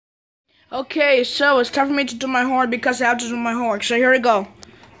Okay, so it's time for me to do my homework because I have to do my homework. So here we go.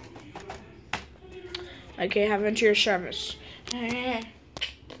 Okay, have into your service. Okay.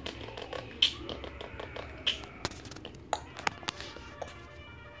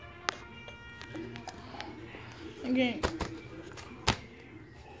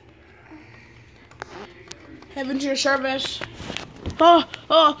 Have into your service.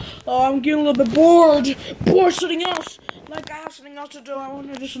 I'm getting a little bit bored. Bored something else. Like I have something else to do. I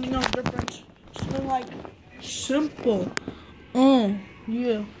want to do something else different. Something like simple.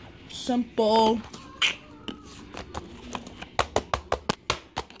 Yeah. Simple.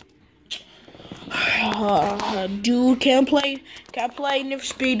 Dude, can't play Need for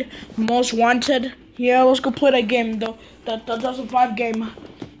Speed Most Wanted. Yeah, let's go play that game. The 2005 game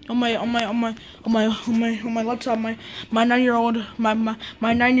on my laptop. My 9-year-old my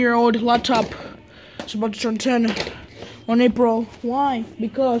 9-year-old laptop is about to turn 10 on April. Why?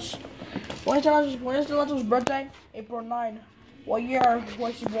 Because when is the laptop's birthday? April 9. What year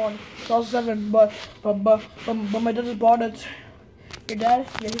was he born? 2007. But my dad just bought it. Your dad?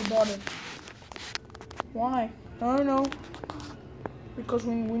 Yeah, he bought it. Why? I don't know. Because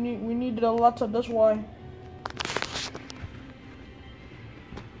we needed a laptop. That's why.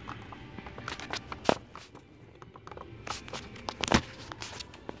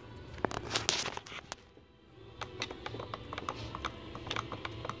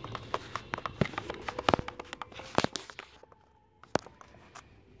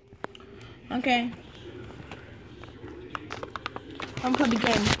 Okay. I'm playing the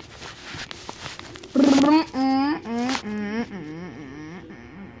game.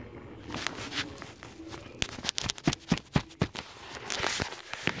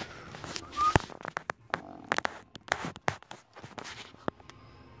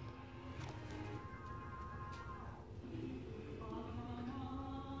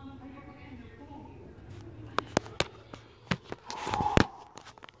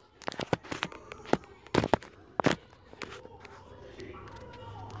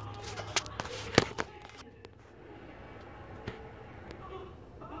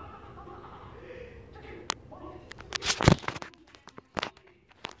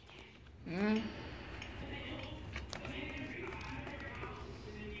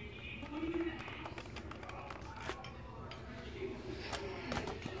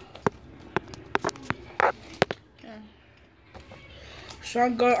 So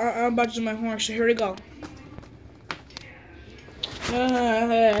I'm about to do my homework, so here we go.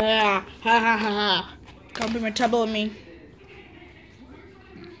 Can't bring my tablet with me.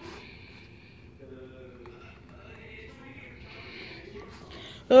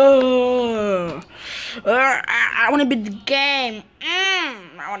 I want to beat the game.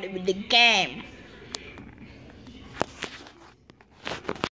 I want to beat the game.